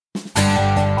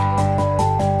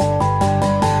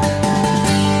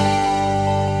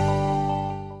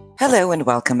Hello and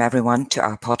welcome everyone to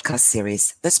our podcast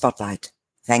series, The Spotlight.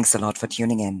 Thanks a lot for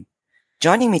tuning in.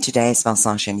 Joining me today is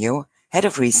Vincent Chaigneau, Head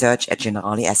of Research at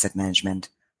Generali Asset Management.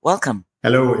 Welcome.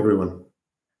 Hello, everyone.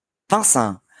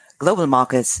 Vincent, global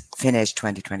markets finished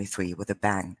 2023 with a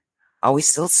bang. Are we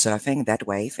still surfing that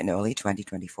wave in early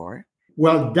 2024?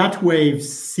 Well, that wave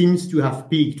seems to have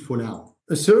peaked for now.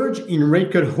 A surge in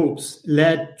rate cut hopes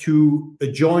led to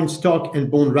a joint stock and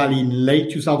bond rally in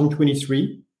late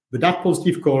 2023, but that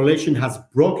positive correlation has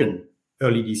broken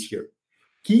early this year.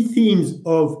 Key themes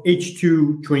of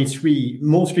H2 23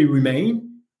 mostly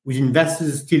remain, with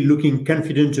investors still looking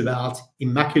confident about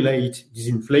Immaculate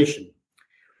disinflation.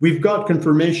 We've got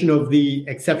confirmation of the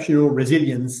exceptional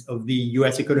resilience of the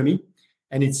US economy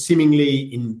and its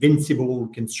seemingly invincible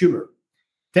consumer.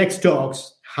 Tech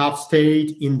stocks have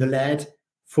stayed in the lead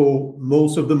for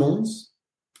most of the months,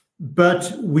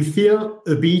 but we feel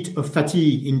a bit of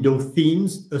fatigue in those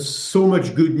themes as so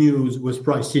much good news was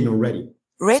priced in already.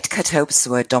 Rate cut hopes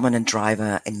were a dominant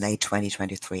driver in late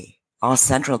 2023. Are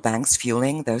central banks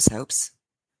fueling those hopes?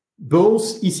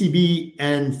 Both ECB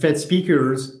and Fed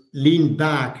speakers leaned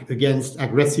back against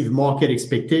aggressive market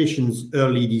expectations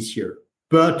early this year.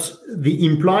 But the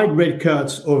implied rate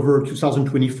cuts over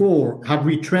 2024 have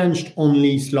retrenched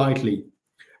only slightly.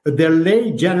 At their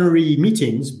late January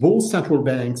meetings, both central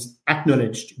banks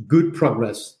acknowledged good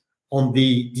progress on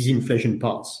the disinflation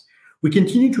path. We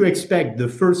continue to expect the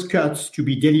first cuts to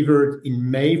be delivered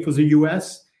in May for the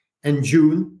US and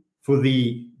June for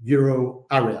the euro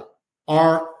area.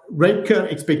 Our rate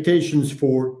cut expectations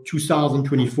for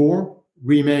 2024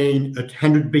 remain at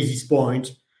 100 basis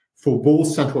points for both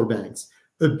central banks,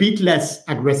 a bit less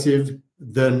aggressive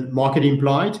than market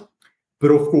implied, but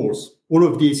of course, all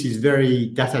of this is very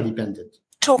data dependent.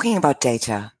 Talking about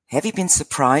data, have you been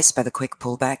surprised by the quick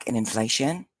pullback in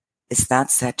inflation? Is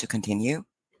that set to continue?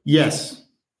 Yes,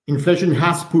 inflation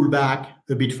has pulled back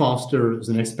a bit faster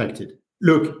than expected.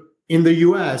 Look, in the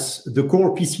US, the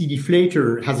core PCE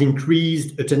deflator has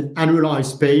increased at an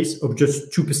annualized pace of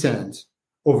just 2%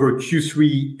 over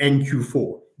Q3 and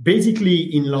Q4,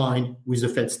 basically in line with the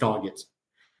Fed's target.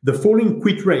 The falling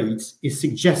quit rates is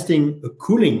suggesting a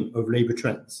cooling of labor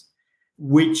trends,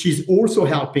 which is also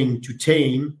helping to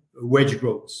tame wage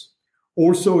growth.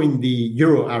 Also in the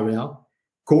euro area,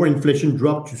 core inflation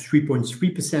dropped to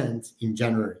 3.3% in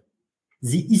January.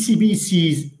 The ECB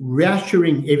sees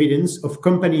reassuring evidence of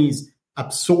companies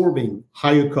absorbing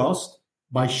higher costs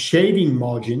by shaving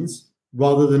margins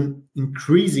rather than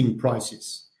increasing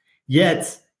prices.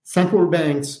 Yet, central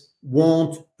banks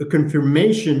want a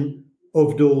confirmation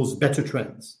of those better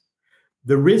trends.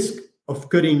 The risk of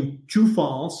cutting too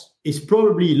fast is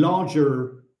probably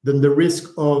larger than the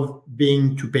risk of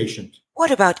being too patient.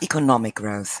 What about economic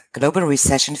growth? Global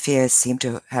recession fears seem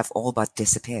to have all but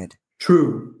disappeared.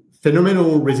 True.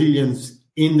 Phenomenal resilience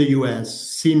in the US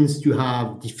seems to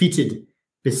have defeated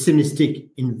pessimistic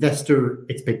investor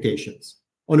expectations.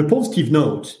 On a positive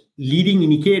note, leading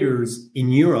indicators in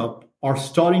Europe are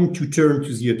starting to turn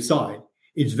to the upside.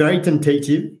 It's very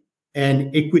tentative,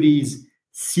 and equities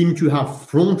seem to have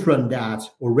front-run that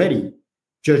already,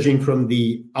 judging from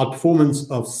the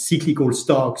outperformance of cyclical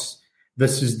stocks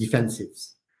versus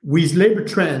defensives. With labor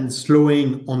trends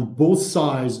slowing on both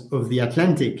sides of the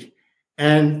Atlantic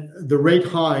and the rate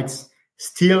hikes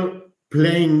still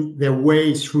playing their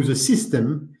way through the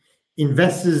system,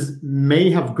 investors may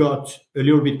have got a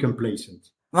little bit complacent.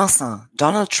 Vincent,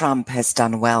 Donald Trump has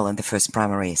done well in the first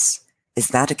primaries. Is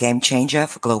that a game changer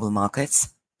for global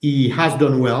markets? He has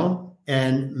done well,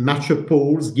 and matchup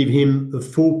polls give him a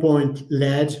 4-point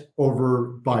lead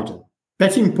over Biden.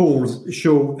 Betting polls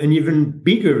show an even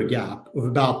bigger gap of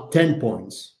about 10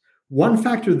 points. One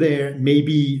factor there may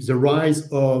be the rise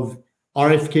of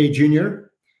RFK Jr.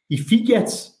 If he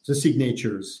gets the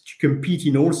signatures to compete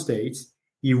in all states,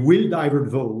 he will divert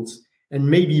votes and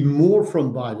maybe more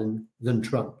from Biden than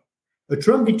Trump. A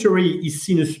Trump victory is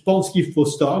seen as positive for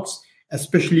stocks,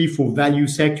 especially for value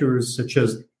sectors such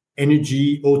as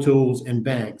energy, autos, and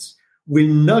banks. We're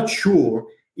not sure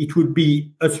it would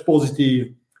be as positive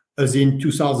as in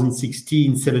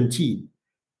 2016-17.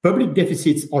 Public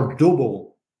deficits are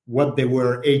double what they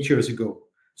were 8 years ago.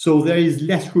 So there is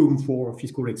less room for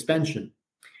fiscal expansion.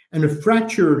 And a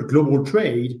fractured global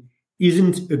trade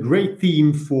isn't a great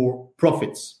theme for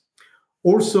profits.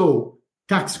 Also,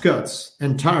 tax cuts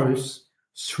and tariffs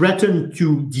threaten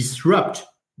to disrupt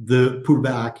the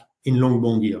pullback in long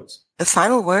bond yields. A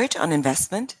final word on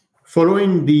investment?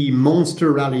 Following the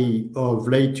monster rally of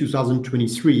late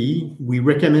 2023, we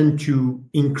recommend to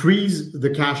increase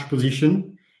the cash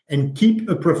position and keep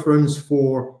a preference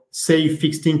for safe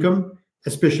fixed income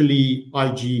especially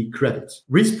IG credit.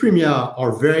 Risk premia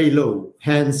are very low,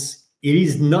 hence it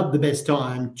is not the best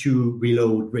time to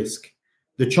reload risk.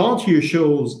 The chart here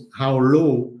shows how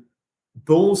low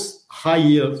both high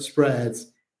yield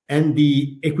spreads and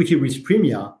the equity risk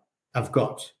premia have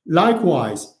got.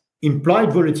 Likewise,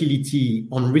 implied volatility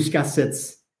on risk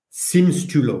assets seems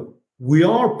too low. We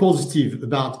are positive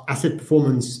about asset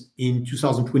performance in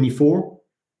 2024,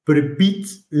 but a bit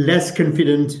less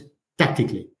confident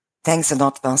tactically. Thanks a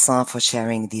lot, Vincent, for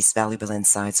sharing these valuable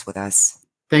insights with us.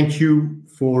 Thank you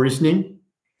for listening.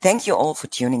 Thank you all for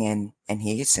tuning in, and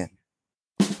hear you soon.